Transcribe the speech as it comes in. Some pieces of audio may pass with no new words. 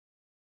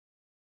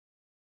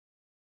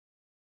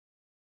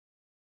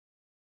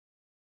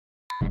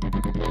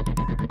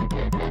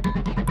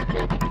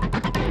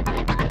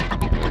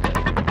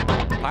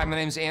Hi, my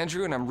name is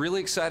Andrew, and I'm really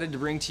excited to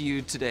bring to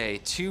you today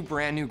 2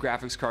 brand new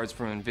graphics cards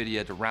from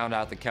Nvidia to round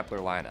out the Kepler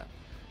lineup.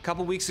 A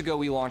couple weeks ago,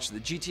 we launched the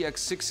GTX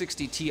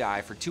 660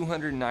 Ti for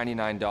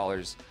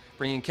 $299,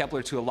 bringing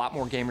Kepler to a lot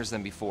more gamers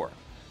than before.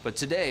 But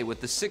today,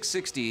 with the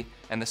 660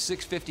 and the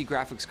 650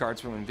 graphics cards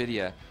from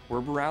Nvidia,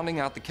 we're rounding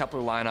out the Kepler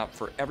lineup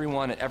for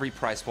everyone at every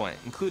price point,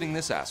 including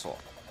this asshole.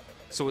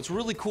 So what's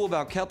really cool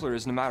about Kepler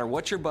is no matter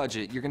what your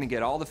budget, you're going to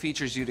get all the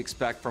features you'd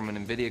expect from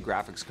an Nvidia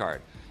graphics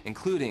card,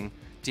 including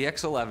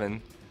DX11,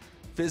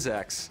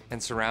 PhysX,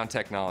 and surround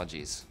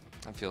technologies.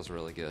 That feels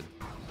really good.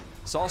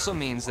 This also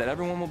means that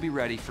everyone will be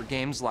ready for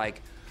games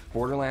like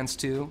Borderlands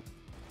 2,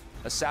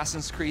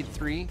 Assassin's Creed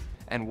 3,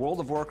 and World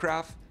of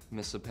Warcraft: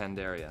 Mists of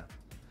Pandaria.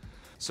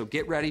 So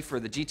get ready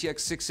for the GTX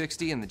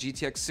 660 and the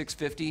GTX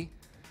 650,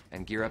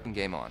 and gear up and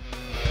game on.